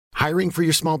Hiring for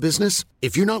your small business?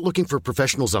 If you're not looking for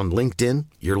professionals on LinkedIn,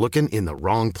 you're looking in the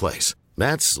wrong place.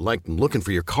 That's like looking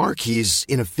for your car keys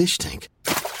in a fish tank.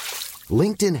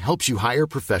 LinkedIn helps you hire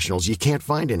professionals you can't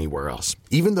find anywhere else,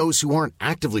 even those who aren't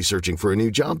actively searching for a new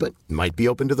job but might be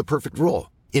open to the perfect role.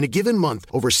 In a given month,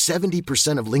 over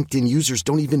 70% of LinkedIn users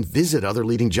don't even visit other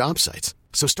leading job sites.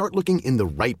 So start looking in the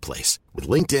right place. With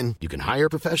LinkedIn, you can hire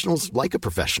professionals like a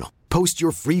professional. Post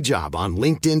your free job on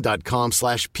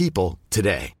linkedin.com/people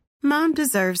today. Mom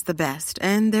deserves the best,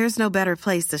 and there's no better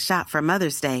place to shop for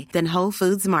Mother's Day than Whole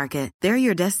Foods Market. They're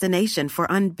your destination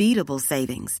for unbeatable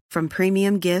savings, from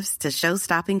premium gifts to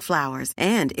show-stopping flowers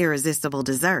and irresistible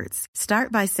desserts.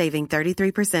 Start by saving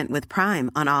 33% with Prime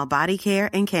on all body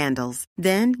care and candles.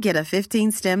 Then get a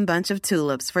 15-stem bunch of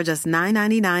tulips for just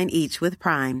 $9.99 each with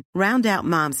Prime. Round out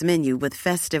Mom's menu with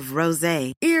festive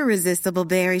rosé, irresistible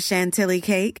berry chantilly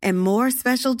cake, and more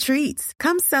special treats.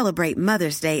 Come celebrate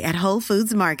Mother's Day at Whole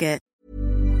Foods Market.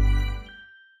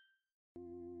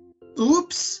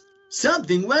 Oops,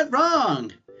 something went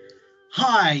wrong.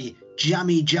 Hi,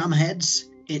 Jammy Jamheads.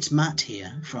 It's Matt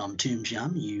here from Tomb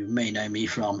Jam. You may know me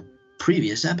from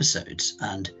previous episodes,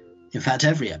 and in fact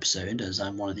every episode, as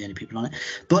I'm one of the only people on it.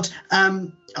 But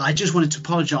I just wanted to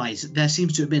apologise. There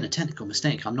seems to have been a technical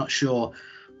mistake. I'm not sure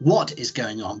what is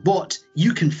going on, but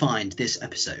you can find this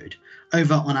episode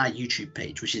over on our YouTube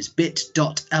page, which is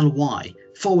bit.ly/YouTube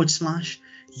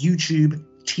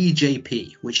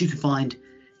TJP, which you can find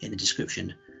in the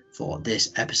description for this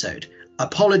episode.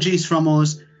 Apologies from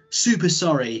us, super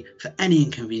sorry for any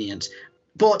inconvenience,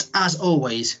 but as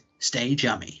always, stay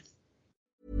jammy.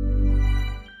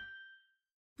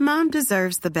 Mom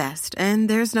deserves the best, and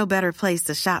there's no better place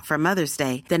to shop for Mother's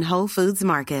Day than Whole Foods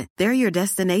Market. They're your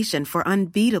destination for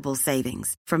unbeatable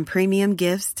savings, from premium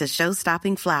gifts to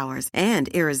show-stopping flowers and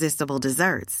irresistible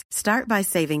desserts. Start by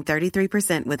saving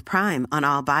 33% with Prime on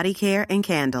all body care and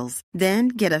candles. Then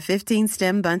get a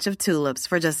 15-stem bunch of tulips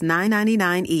for just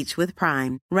 $9.99 each with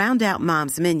Prime. Round out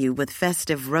Mom's menu with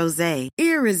festive rosé,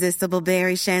 irresistible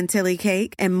berry chantilly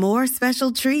cake, and more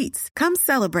special treats. Come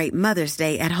celebrate Mother's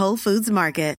Day at Whole Foods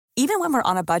Market. Even when we're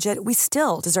on a budget, we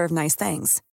still deserve nice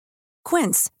things.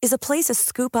 Quince is a place to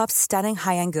scoop up stunning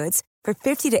high-end goods for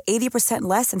 50 to 80%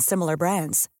 less than similar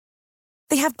brands.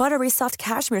 They have buttery soft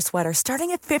cashmere sweaters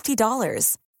starting at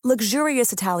 $50,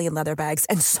 luxurious Italian leather bags,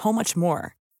 and so much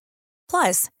more.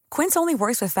 Plus, Quince only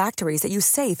works with factories that use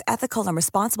safe, ethical, and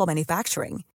responsible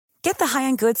manufacturing. Get the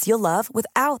high-end goods you'll love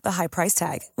without the high price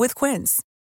tag with Quince.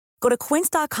 Go to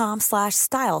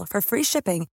quince.com/style for free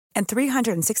shipping and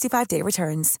 365-day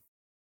returns.